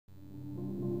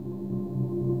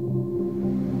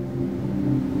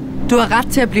Du har ret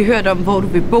til at blive hørt om, hvor du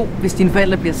vil bo, hvis dine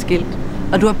forældre bliver skilt.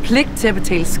 Og du har pligt til at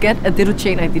betale skat af det, du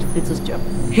tjener i dit fritidsjob.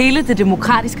 Hele det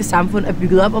demokratiske samfund er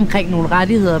bygget op omkring nogle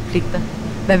rettigheder og pligter.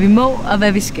 Hvad vi må og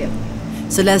hvad vi skal.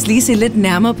 Så lad os lige se lidt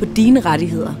nærmere på dine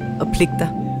rettigheder og pligter.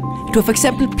 Du har for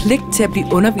eksempel pligt til at blive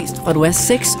undervist fra du er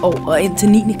 6 år og ind til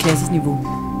 9. klasses niveau.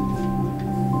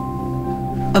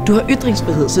 Og du har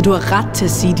ytringsfrihed, så du har ret til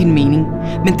at sige din mening.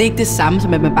 Men det er ikke det samme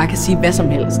som, at man bare kan sige hvad som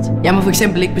helst. Jeg må for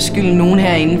eksempel ikke beskylde nogen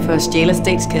herinde for at stjæle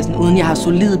statskassen, uden jeg har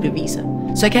solide beviser.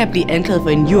 Så kan jeg blive anklaget for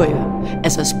injurier,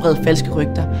 altså at sprede falske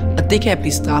rygter, og det kan jeg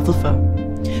blive straffet for.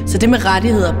 Så det med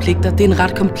rettigheder og pligter, det er en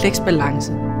ret kompleks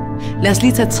balance. Lad os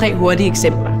lige tage 3 hurtige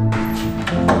eksempler.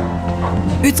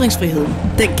 Ytringsfriheden,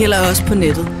 den gælder også på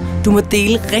nettet. Du må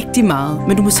dele rigtig meget,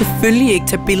 men du må selvfølgelig ikke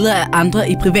tage billeder af andre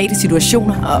i private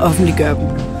situationer og offentliggøre dem.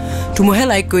 Du må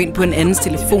heller ikke gå ind på en andens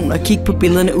telefon og kigge på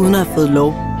billederne uden at have fået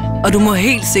lov. Og du må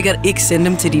helt sikkert ikke sende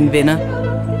dem til dine venner.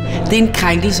 Det er en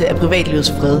krænkelse af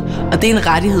privatlivets fred, og det er en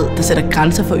rettighed, der sætter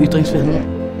grænser for ytringsfriheden.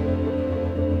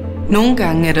 Nogle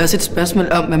gange er det også et spørgsmål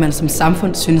om, hvad man som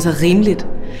samfund synes er rimeligt.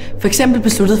 For eksempel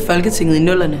besluttede Folketinget i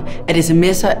 00'erne, at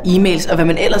sms'er, e-mails og hvad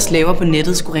man ellers laver på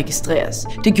nettet skulle registreres.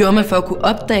 Det gjorde man for at kunne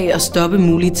opdage og stoppe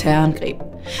mulige terrorangreb.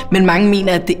 Men mange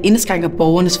mener, at det indskrænker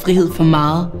borgernes frihed for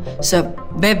meget. Så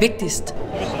hvad er vigtigst?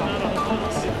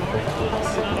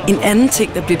 En anden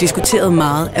ting, der bliver diskuteret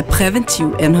meget, er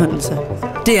præventive anholdelser.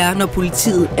 Det er, når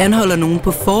politiet anholder nogen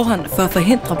på forhånd for at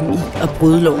forhindre dem i at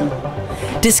bryde loven.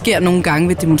 Det sker nogle gange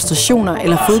ved demonstrationer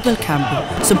eller fodboldkampe,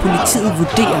 som politiet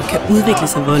vurderer kan udvikle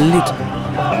sig voldeligt.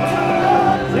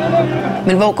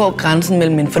 Men hvor går grænsen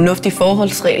mellem en fornuftig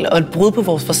forholdsregel og et brud på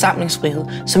vores forsamlingsfrihed,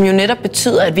 som jo netop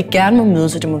betyder, at vi gerne må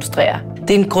mødes og demonstrere?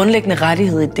 Det er en grundlæggende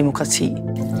rettighed i et demokrati.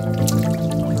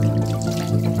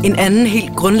 En anden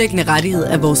helt grundlæggende rettighed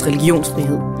er vores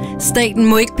religionsfrihed. Staten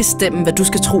må ikke bestemme, hvad du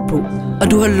skal tro på,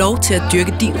 og du har lov til at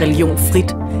dyrke din religion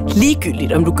frit,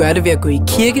 ligegyldigt om du gør det ved at gå i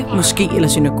kirke, moské eller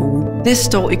synagoge. Det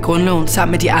står i Grundloven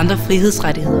sammen med de andre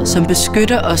frihedsrettigheder, som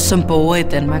beskytter os som borgere i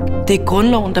Danmark. Det er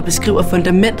Grundloven, der beskriver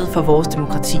fundamentet for vores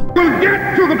demokrati.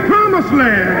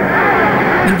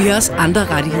 Men vi har også andre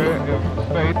rettigheder.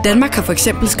 Danmark har for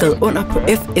eksempel skrevet under på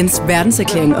FN's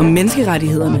verdenserklæring om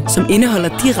menneskerettighederne, som indeholder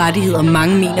de rettigheder,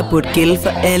 mange mener burde gælde for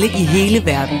alle i hele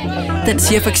verden. Den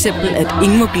siger for eksempel, at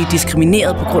ingen må blive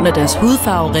diskrimineret på grund af deres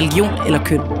hudfarve, religion eller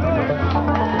køn.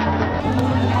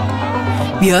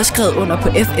 Vi har også skrevet under på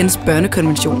FN's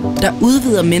børnekonvention, der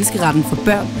udvider menneskeretten for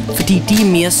børn, fordi de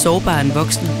er mere sårbare end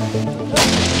voksne.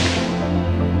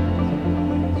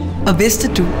 Og vidste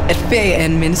du, at ferie er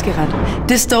en menneskeret?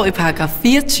 Det står i paragraf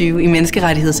 24 i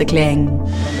menneskerettighedserklæringen.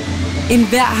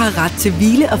 Enhver har ret til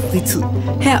hvile og fritid,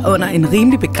 herunder en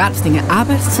rimelig begrænsning af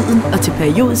arbejdstiden og til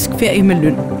periodisk ferie med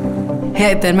løn. Her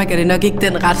i Danmark er det nok ikke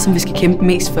den ret, som vi skal kæmpe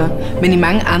mest for, men i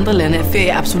mange andre lande er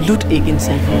ferie absolut ikke en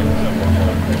selvfølge.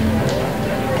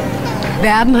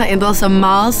 Verden har ændret sig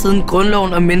meget siden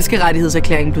Grundloven og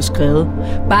menneskerettighedserklæringen blev skrevet.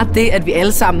 Bare det, at vi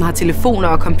alle sammen har telefoner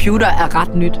og computer, er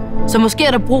ret nyt. Så måske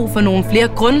er der brug for nogle flere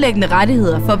grundlæggende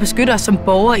rettigheder for at beskytte os som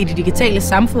borgere i det digitale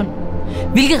samfund.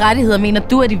 Hvilke rettigheder mener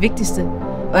du er de vigtigste?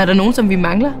 Og er der nogen, som vi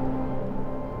mangler?